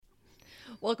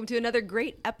Welcome to another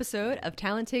great episode of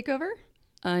Talent Takeover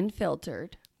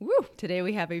Unfiltered. Woo! Today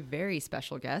we have a very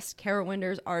special guest, Kera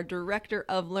Winders, our Director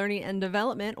of Learning and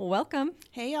Development. Welcome.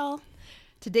 Hey, y'all.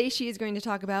 Today she is going to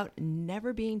talk about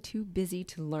never being too busy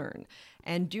to learn.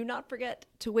 And do not forget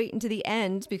to wait until the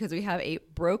end because we have a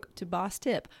broke to boss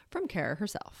tip from Kera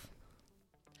herself.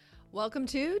 Welcome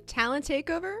to Talent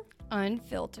Takeover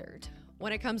Unfiltered.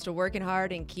 When it comes to working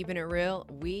hard and keeping it real,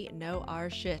 we know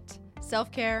our shit.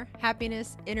 Self-care,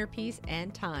 happiness, inner peace,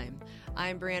 and time.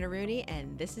 I'm Brianna Rooney,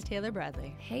 and this is Taylor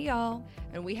Bradley. Hey, y'all.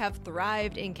 And we have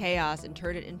thrived in chaos and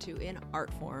turned it into an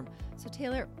art form. So,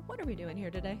 Taylor, what are we doing here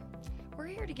today? We're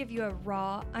here to give you a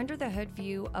raw, under-the-hood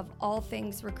view of all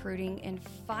things recruiting and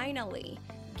finally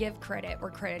give credit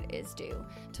where credit is due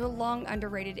to a long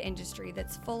underrated industry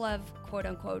that's full of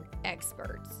quote-unquote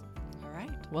experts. All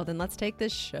right. Well, then let's take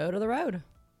this show to the road.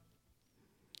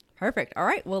 Perfect. All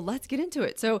right. Well, let's get into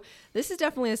it. So this is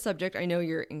definitely a subject I know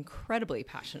you're incredibly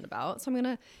passionate about. So I'm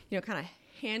going to, kind of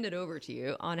hand it over to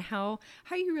you on how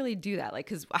you really do that. Like,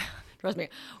 because trust me,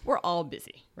 we're all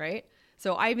busy, right?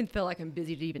 So I even feel like I'm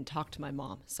busy to even talk to my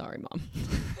mom. Sorry, Mom.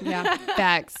 Yeah,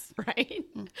 facts. Right?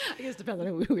 I guess it depends on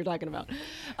who we're talking about.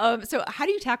 So how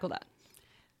do you tackle that?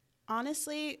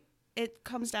 Honestly, it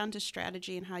comes down to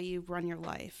strategy and how you run your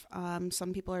life.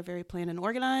 Some people are very planned and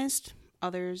organized.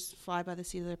 Others fly by the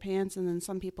seat of their pants, and then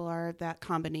some people are that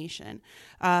combination.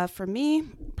 For me,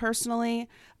 personally,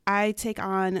 I take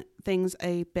on things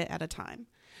a bit at a time.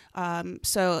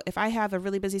 So if I have a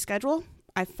really busy schedule,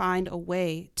 I find a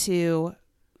way to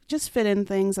just fit in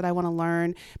things that I want to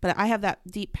learn. But I have that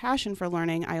deep passion for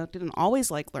learning. I didn't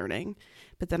always like learning,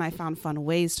 but then I found fun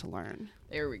ways to learn.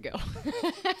 There we go.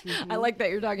 I like that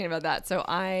you're talking about that. So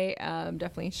I am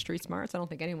definitely street smart. So I don't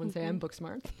think anyone would say I'm book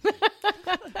smart.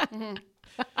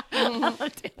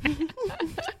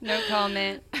 No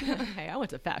comment. Hey, I went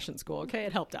to fashion school. Okay,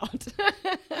 it helped out.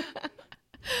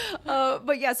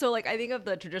 But yeah, so like I think of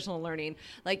the traditional learning,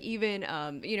 like even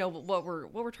what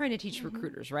we're trying to teach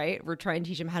recruiters, right? We're trying to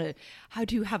teach them how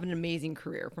to have an amazing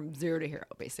career from zero to hero,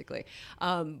 basically.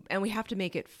 And we have to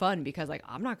make it fun because like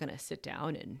I'm not going to sit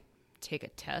down and take a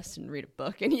test and read a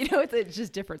book, and it's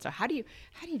just different. So how do you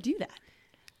do that?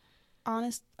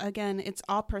 Again, it's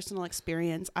all personal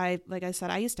experience. Like I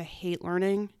said, I used to hate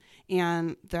learning,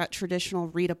 and that traditional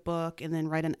read a book and then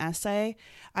write an essay.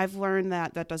 I've learned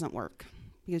that doesn't work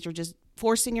because you're just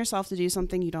forcing yourself to do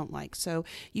something you don't like. So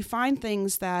you find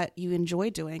things that you enjoy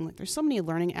doing. Like there's so many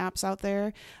learning apps out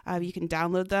there. You can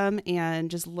download them and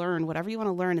just learn whatever you want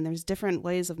to learn. And there's different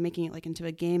ways of making it like into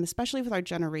a game, especially with our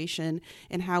generation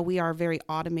and how we are very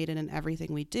automated in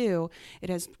everything we do. It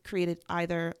has created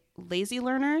either lazy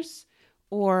learners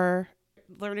or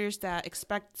learners that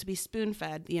expect to be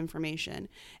spoon-fed the information.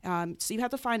 So you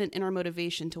have to find an inner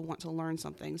motivation to want to learn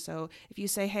something. So if you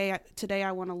say, hey, today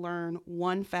I want to learn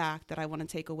one fact that I want to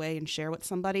take away and share with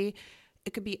somebody,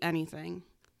 it could be anything.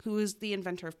 Who is the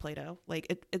inventor of Play-Doh? Like,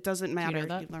 it doesn't matter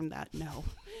if you learn that. No.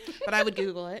 But I would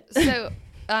Google it. So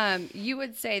you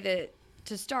would say that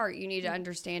to start, you need to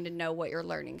understand and know what your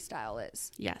learning style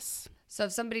is. Yes. So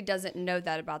if somebody doesn't know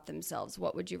that about themselves,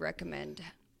 what would you recommend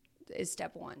is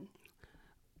step one?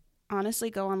 Honestly,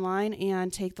 go online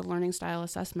and take the learning style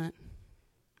assessment.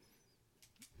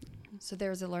 So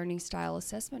there's a learning style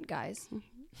assessment, guys.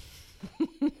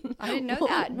 I didn't know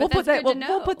that. We'll put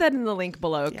that in the link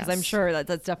below because Yes. I'm sure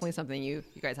that's definitely something you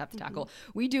guys have to tackle.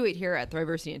 We do it here at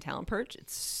Thriversity and Talent Perch.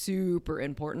 It's super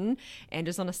important. And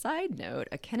just on a side note,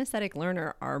 a kinesthetic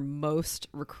learner are most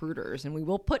recruiters, and we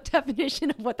will put definition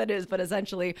of what that is. But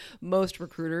essentially, most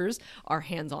recruiters are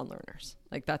hands-on learners.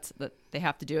 Like they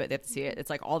have to do it. They have to see it. It's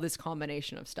like all this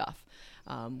combination of stuff,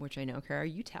 which I know, Kara,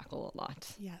 you tackle a lot.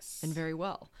 Yes. And very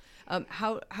well.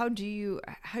 How do you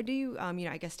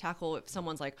I guess tackle if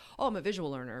someone's like, oh, I'm a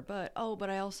visual learner, but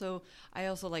I also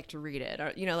like to read it,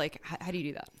 or how do you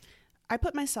do that? I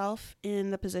put myself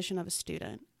in the position of a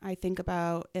student. I think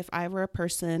about if I were a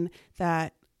person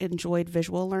that enjoyed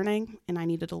visual learning and I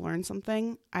needed to learn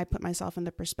something, I put myself in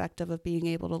the perspective of being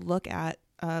able to look at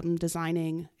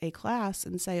designing a class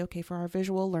and say, okay, for our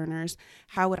visual learners,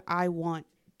 how would I want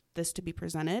this to be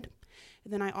presented?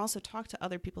 And then I also talk to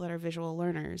other people that are visual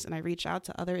learners, and I reach out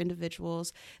to other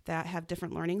individuals that have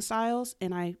different learning styles,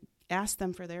 and I ask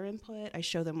them for their input. I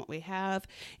show them what we have,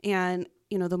 and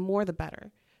the more the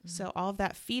better. Mm-hmm. So all of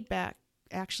that feedback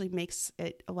actually makes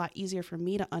it a lot easier for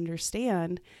me to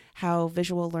understand how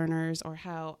visual learners or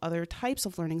how other types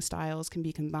of learning styles can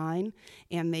be combined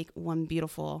and make one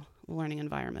beautiful learning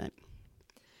environment.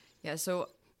 Yeah, so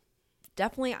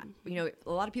definitely, a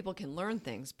lot of people can learn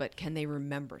things, but can they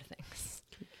remember things?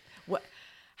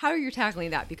 how you're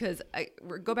tackling that, because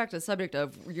go back to the subject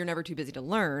of you're never too busy to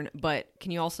learn, but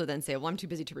can you also then say, well, I'm too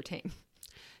busy to retain?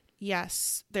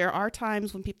 Yes, there are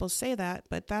times when people say that,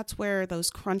 but that's where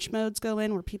those crunch modes go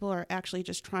in, where people are actually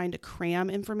just trying to cram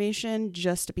information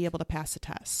just to be able to pass a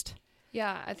test.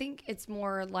 Yeah, I think it's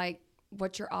more like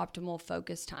what's your optimal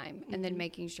focus time, and then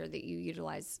making sure that you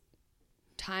utilize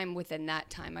time within that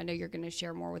time. I know you're going to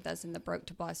share more with us in the Broke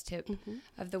to Boss tip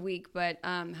of the week, but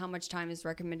how much time is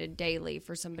recommended daily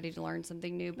for somebody to learn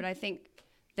something new? But I think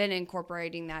then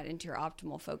incorporating that into your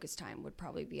optimal focus time would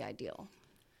probably be ideal.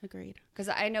 Agreed. Because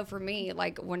I know for me,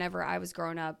 like whenever I was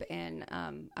growing up and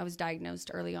I was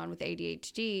diagnosed early on with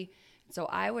ADHD, so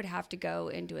I would have to go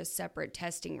into a separate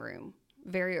testing room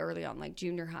very early on, like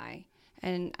junior high.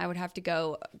 And I would have to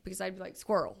go because I'd be like,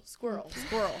 squirrel, squirrel,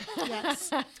 squirrel.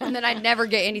 Yes. And then I'd never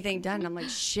get anything done. I'm like,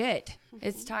 shit,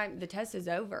 it's time. The test is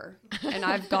over. And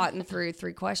I've gotten through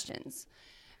 3 questions.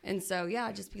 And so, yeah,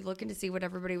 I'd just be looking to see what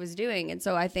everybody was doing. And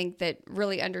so I think that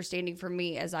really understanding for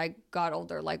me as I got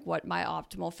older, like what my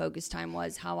optimal focus time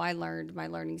was, how I learned my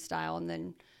learning style. And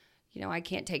then, you know, I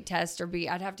can't take tests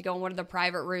I'd have to go in one of the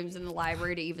private rooms in the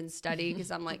library to even study because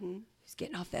I'm like, who's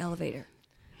getting off the elevator?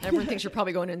 Everyone thinks you're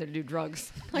probably going in there to do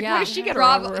drugs. Like, Yeah, why does she get her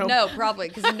own room? No, probably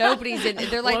because nobody's in.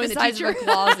 They're like Blowing the the size of a teacher.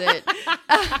 closet.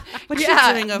 What Yeah,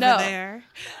 you doing over no. there?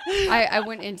 I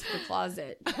went into the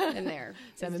closet in there.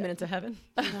 7 minutes of heaven.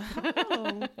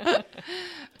 Oh.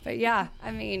 But yeah, I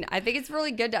mean, I think it's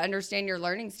really good to understand your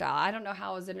learning style. I don't know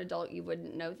how as an adult you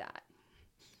wouldn't know that.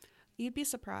 You'd be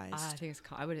surprised. I think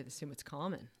I would assume it's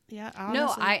common. Yeah, No,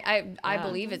 honestly. I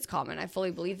believe it's common. I fully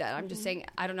believe that. I'm just saying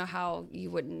I don't know how you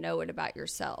wouldn't know it about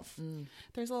yourself.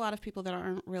 There's a lot of people that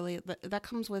aren't really, that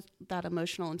comes with that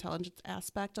emotional intelligence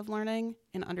aspect of learning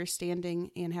and understanding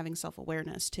and having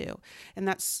self-awareness too. And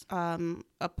that's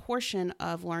a portion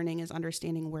of learning is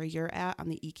understanding where you're at on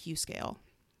the EQ scale.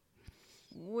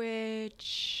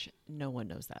 Which no one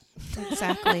knows that.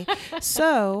 Exactly.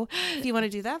 So if you want to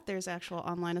do that, there's actual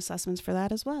online assessments for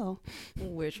that as well.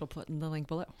 Which we'll put in the link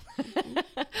below.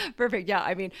 Perfect. Yeah.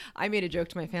 I mean, I made a joke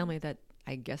to my family that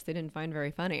I guess they didn't find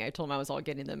very funny. I told them I was all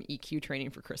getting them EQ training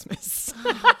for Christmas.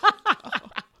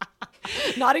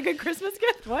 Not a good Christmas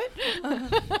gift. What?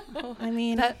 I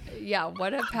mean,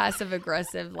 What a passive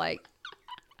aggressive, like,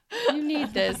 you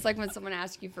need this. Like when someone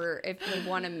asks you if you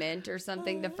want a mint or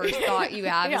something, the first thought you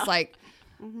have is like,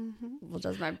 well,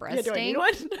 does my breast do I need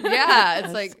stink? one? Yeah,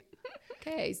 it's like,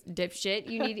 okay, dipshit,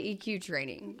 you need EQ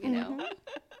training, you know?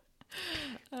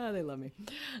 Oh, they love me.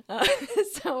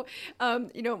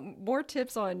 More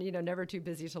tips on, never too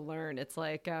busy to learn. It's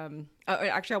like,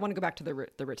 actually, I want to go back to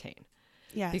the retain.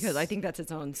 yes. Because I think that's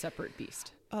its own separate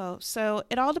beast. Oh, so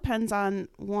it all depends on,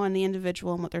 one, the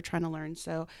individual and what they're trying to learn.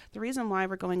 So the reason why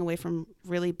we're going away from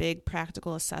really big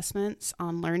practical assessments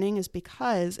on learning is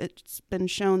because it's been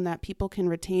shown that people can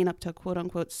retain up to quote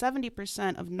unquote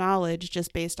 70% of knowledge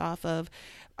just based off of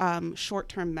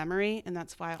short-term memory. And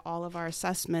that's why all of our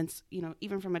assessments,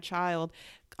 even from a child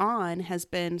on, has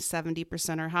been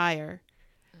 70% or higher.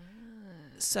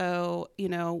 So,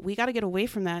 we got to get away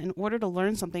from that in order to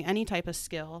learn something, any type of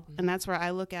skill. And that's where I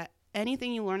look at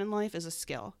anything you learn in life is a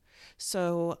skill.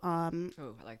 So, I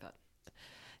like that.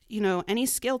 Any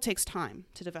skill takes time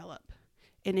to develop.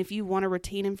 And if you want to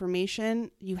retain information,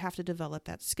 you have to develop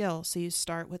that skill. So you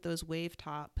start with those wave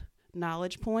top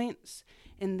knowledge points,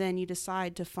 and then you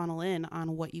decide to funnel in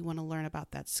on what you want to learn about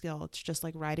that skill. It's just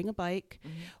like riding a bike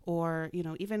or,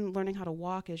 even learning how to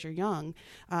walk as you're young.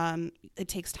 It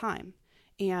takes time.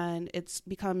 And it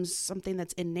becomes something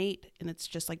that's innate, and it's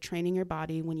just like training your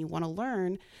body. When you want to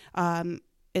learn,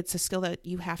 it's a skill that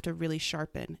you have to really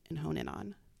sharpen and hone in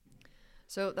on.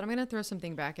 So then I'm going to throw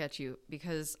something back at you,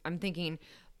 because I'm thinking,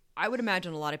 I would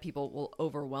imagine a lot of people will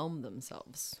overwhelm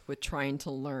themselves with trying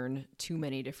to learn too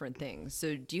many different things.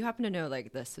 So do you happen to know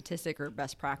like the statistic or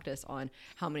best practice on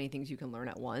how many things you can learn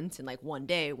at once in like one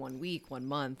day, 1 week, 1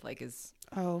 month?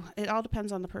 Oh, it all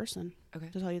depends on the person, Okay.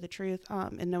 to tell you the truth,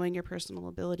 and knowing your personal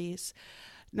abilities.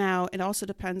 Now, it also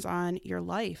depends on your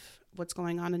life, what's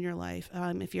going on in your life.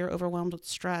 If you're overwhelmed with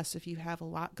stress, if you have a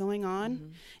lot going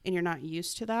on and you're not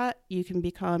used to that, you can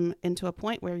become into a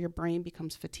point where your brain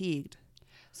becomes fatigued.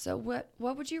 So what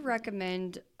would you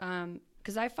recommend?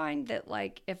 Because I find that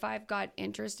like if I've got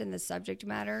interest in the subject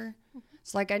matter,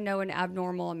 it's like I know an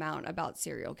abnormal amount about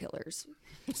serial killers.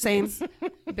 Same.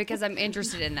 Because I'm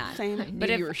interested in that. Same. But But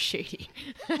if you were shady.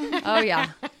 oh yeah,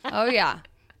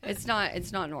 it's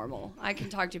not normal. I can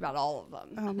talk to you about all of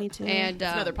them. Oh, me too. And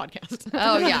It's another podcast.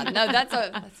 oh yeah, no, that's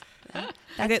I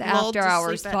That's get the lulled After to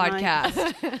Hours sleep at night.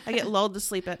 podcast. I get lulled to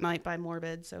sleep at night by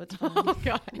Morbid, so it's fine. Oh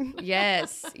God.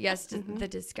 Yes, the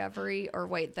Discovery or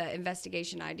the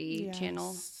Investigation ID Yes.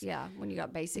 channel. Yeah, when you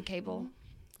got basic cable.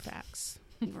 Facts.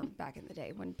 Or back in the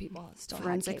day when people still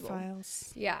Forensic had cable.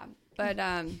 files. Yeah, but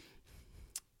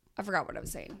I forgot what I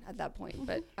was saying at that point.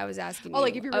 But I was asking. Oh, you,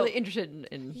 like if you're really interested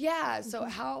in yeah. So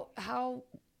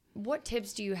what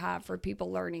tips do you have for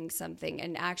people learning something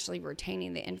and actually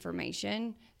retaining the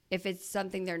information if it's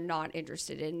something they're not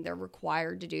interested in, they're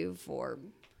required to do for,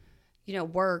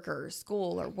 work or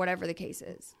school or whatever the case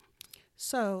is?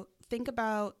 So think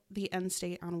about the end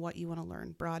state on what you want to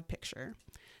learn, broad picture.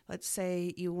 Let's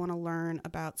say you want to learn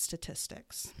about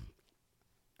statistics.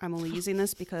 I'm only using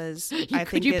this because I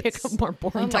think you it's... pick a more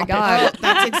boring Oh my topic? God.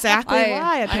 That's exactly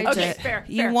why I picked okay, it. fair,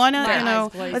 You fair. want to, My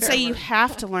eyes closed. let's Fair. say you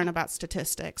have to learn about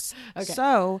statistics. Okay.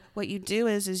 So what you do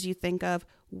is you think of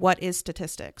what is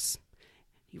statistics.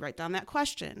 You write down that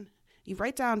question. You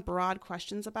write down broad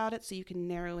questions about it so you can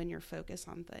narrow in your focus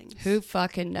on things. Who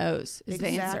fucking knows is the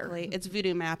answer. Exactly. It's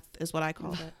voodoo math is what I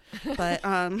called it. But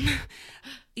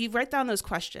you write down those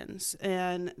questions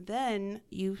and then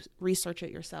you research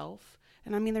it yourself.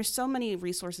 And I mean, there's so many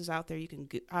resources out there. You can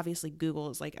obviously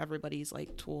Google is like everybody's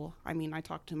like tool. I mean, I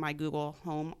talk to my Google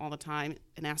Home all the time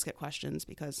and ask it questions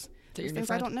because there's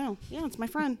things I don't know. Yeah, it's my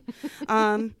friend.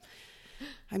 I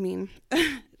mean,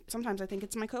 sometimes I think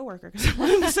it's my coworker because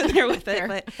I'm sitting there with it.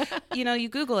 But you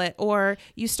Google it or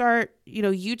you start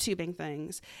YouTubing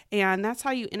things, and that's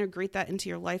how you integrate that into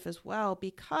your life as well.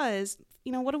 Because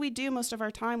what do we do most of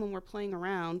our time when we're playing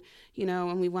around?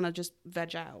 And we want to just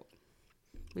veg out.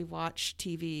 We watch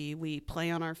TV, we play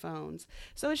on our phones.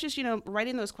 So it's just,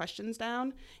 writing those questions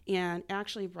down and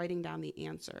actually writing down the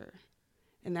answer.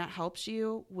 And that helps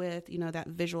you with, that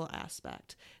visual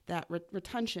aspect, that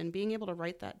retention, being able to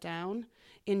write that down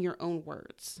in your own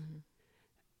words. Mm-hmm.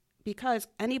 Because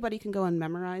anybody can go and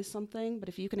memorize something, but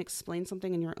if you can explain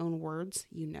something in your own words,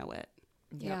 you know it.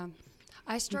 Yeah.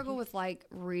 I struggle with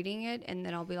reading it and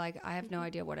then I'll be like, I have no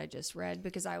idea what I just read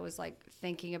because I was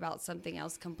thinking about something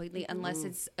else completely, unless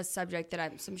it's a subject that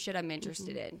I'm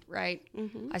interested in, right?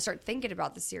 Mm-hmm. I start thinking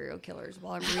about the serial killers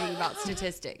while I'm reading about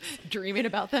statistics. Dreaming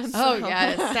about them. Oh,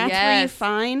 yes. That's where you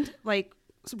find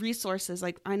resources.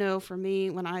 I know for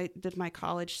me, when I did my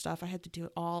college stuff, I had to do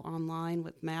it all online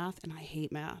with math, and I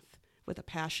hate math with a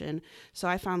passion. So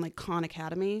I found Khan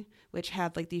Academy, which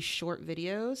had these short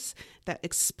videos that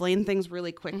explain things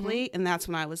really quickly. Mm-hmm. And that's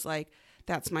when I was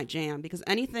that's my jam, because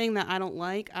anything that I don't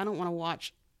want to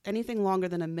watch anything longer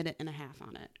than a minute and a half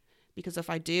on it. Because if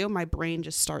I do, my brain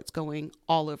just starts going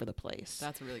all over the place.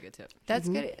 That's a really good tip. That's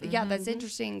good. Yeah, that's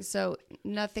interesting. So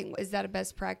is that a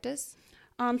best practice?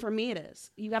 For me, it is.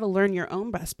 You got to learn your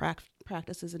own best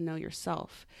practices and know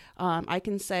yourself. I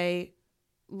can say,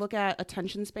 look at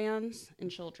attention spans in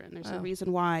children. There's a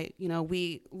reason why,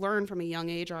 we learn from a young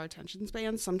age our attention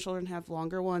spans. Some children have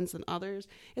longer ones than others.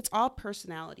 It's all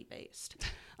personality based.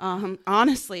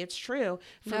 Honestly, it's true.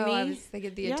 For me, I was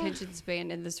thinking the attention span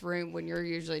in this room when you're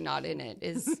usually not in it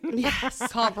is yes.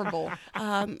 comparable.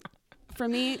 For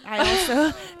me,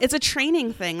 it's a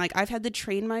training thing. I've had to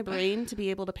train my brain to be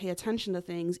able to pay attention to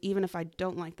things, even if I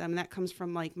don't like them. And that comes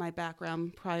from my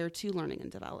background prior to learning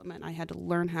and development. I had to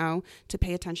learn how to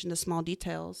pay attention to small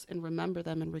details and remember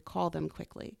them and recall them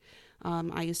quickly.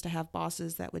 I used to have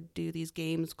bosses that would do these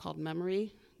games called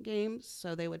memory games.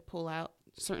 So they would pull out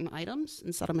certain items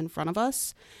and set them in front of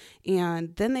us.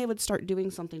 And then they would start doing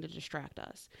something to distract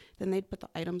us. Then they'd put the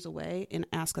items away and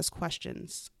ask us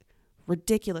questions.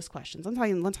 Ridiculous questions. I'm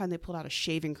talking one time they pulled out a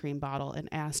shaving cream bottle and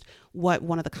asked what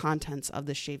one of the contents of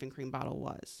the shaving cream bottle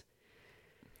was.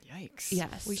 Yikes.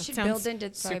 Yes. We should sounds build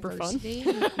into super diversity.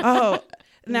 Oh,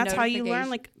 and that's how you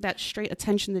learn that straight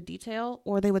attention to detail.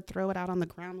 Or they would throw it out on the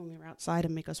ground when we were outside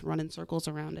and make us run in circles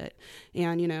around it.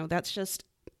 And, that's just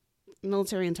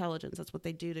military intelligence. That's what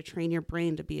they do to train your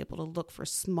brain to be able to look for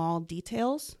small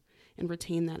details and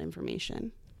retain that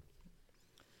information.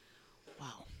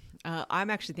 I'm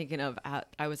actually thinking of,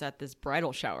 I was at this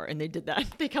bridal shower and they did that.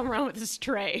 They come around with this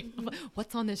tray. I'm like,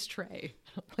 what's on this tray?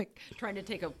 I'm trying to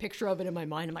take a picture of it in my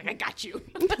mind. I'm like, I got you.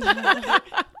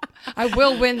 I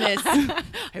will win this.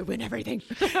 I win everything.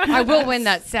 I will win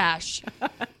that sash.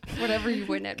 Whatever you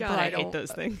win at God, bridal. I hate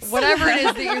those things. Whatever it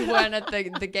is that you win at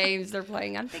the games they're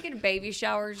playing. I'm thinking of baby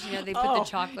showers. They put the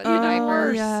chocolate in the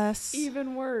diapers. Yes.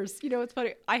 Even worse. It's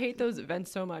funny. I hate those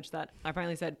events so much that I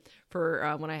finally said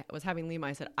for when I was having Lima,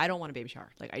 I said, I don't want a baby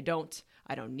shower. I don't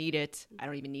need it. I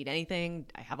don't even need anything.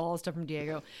 I have all the stuff from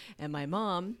Diego. And my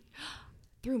mom,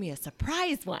 threw me a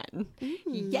surprise one.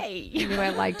 Yay. I knew I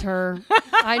liked her.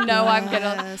 I know I'm going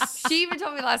to. Yes. She even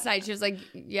told me last night, she was like,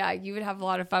 yeah, you would have a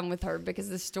lot of fun with her because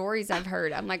the stories I've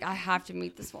heard, I'm like, I have to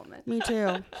meet this woman. Me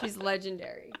too. She's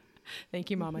legendary.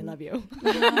 Thank you, Mom. I love you.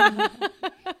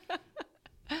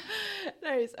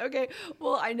 Nice. Okay.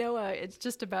 Well, I know it's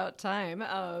just about time,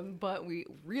 but we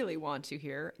really want to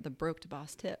hear the broke to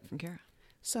boss tip from Kara.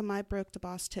 So my broke the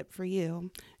boss tip for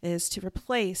you is to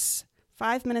replace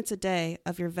 5 minutes a day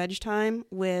of your veg time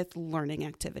with learning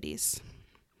activities.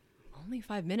 Only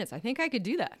 5 minutes. I think I could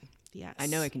do that. Yes. I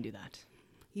know I can do that.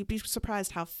 You'd be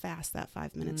surprised how fast that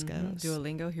 5 minutes goes.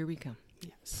 Duolingo, here we come.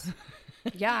 Yes.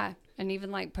 Yeah. And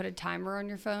even like put a timer on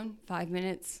your phone, 5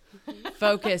 minutes.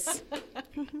 Focus.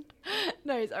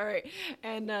 Nice. All right.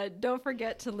 And don't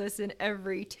forget to listen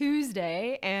every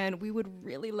Tuesday. And we would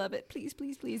really love it. Please,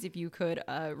 please, please, if you could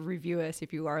review us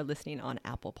if you are listening on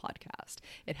Apple Podcast.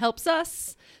 It helps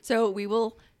us. So we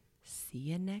will see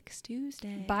you next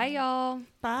Tuesday. Bye, y'all.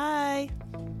 Bye.